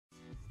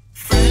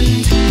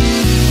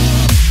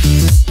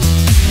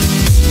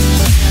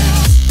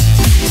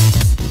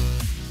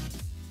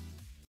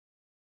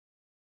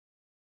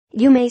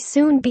You may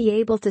soon be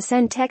able to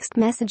send text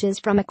messages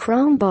from a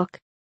Chromebook.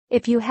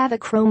 If you have a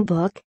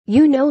Chromebook,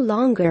 you no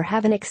longer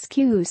have an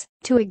excuse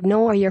to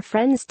ignore your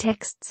friends'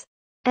 texts.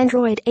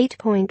 Android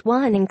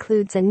 8.1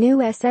 includes a new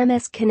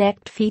SMS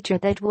Connect feature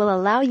that will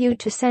allow you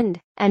to send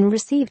and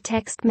receive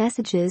text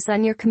messages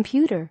on your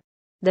computer.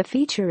 The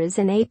feature is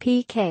an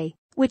APK,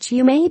 which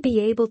you may be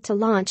able to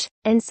launch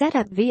and set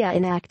up via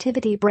an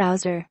activity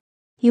browser.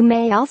 You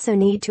may also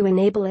need to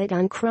enable it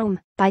on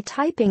Chrome by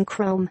typing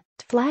Chrome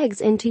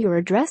flags into your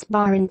address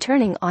bar and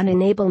turning on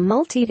Enable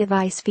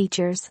Multi-Device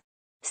features.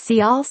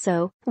 See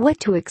also what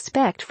to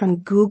expect from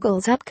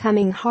Google's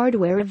upcoming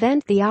hardware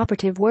event. The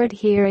operative word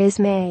here is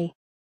may.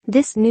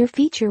 This new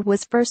feature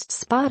was first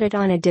spotted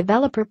on a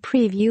developer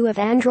preview of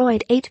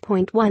Android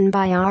 8.1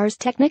 by Ars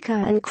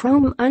Technica and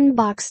Chrome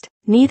Unboxed,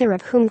 neither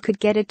of whom could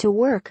get it to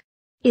work.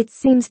 It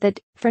seems that,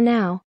 for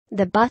now,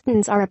 the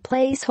buttons are a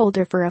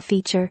placeholder for a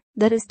feature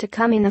that is to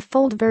come in a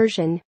full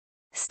version.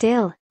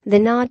 Still, the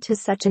nod to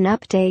such an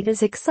update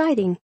is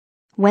exciting.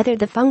 Whether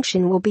the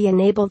function will be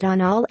enabled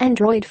on all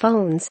Android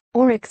phones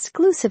or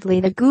exclusively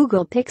the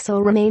Google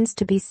Pixel remains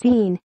to be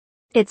seen.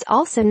 It's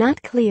also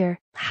not clear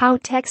how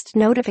text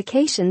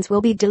notifications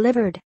will be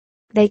delivered.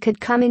 They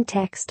could come in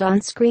text on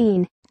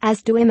screen,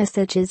 as do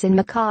iMessages in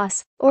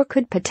macOS, or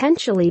could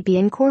potentially be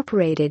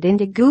incorporated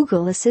into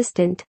Google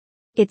Assistant.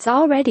 It's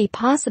already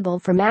possible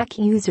for Mac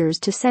users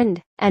to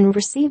send and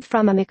receive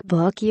from a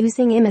MacBook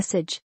using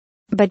iMessage.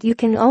 But you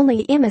can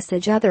only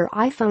iMessage other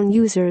iPhone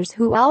users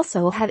who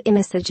also have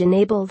iMessage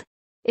enabled.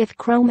 If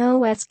Chrome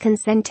OS can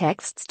send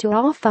texts to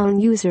all phone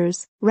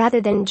users, rather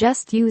than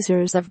just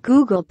users of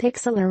Google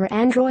Pixel or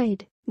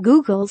Android,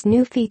 Google's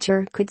new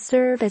feature could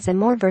serve as a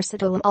more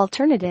versatile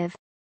alternative.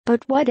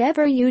 But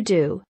whatever you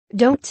do,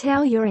 don't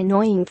tell your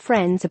annoying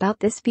friends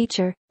about this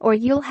feature, or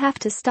you'll have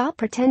to stop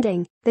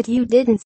pretending that you didn't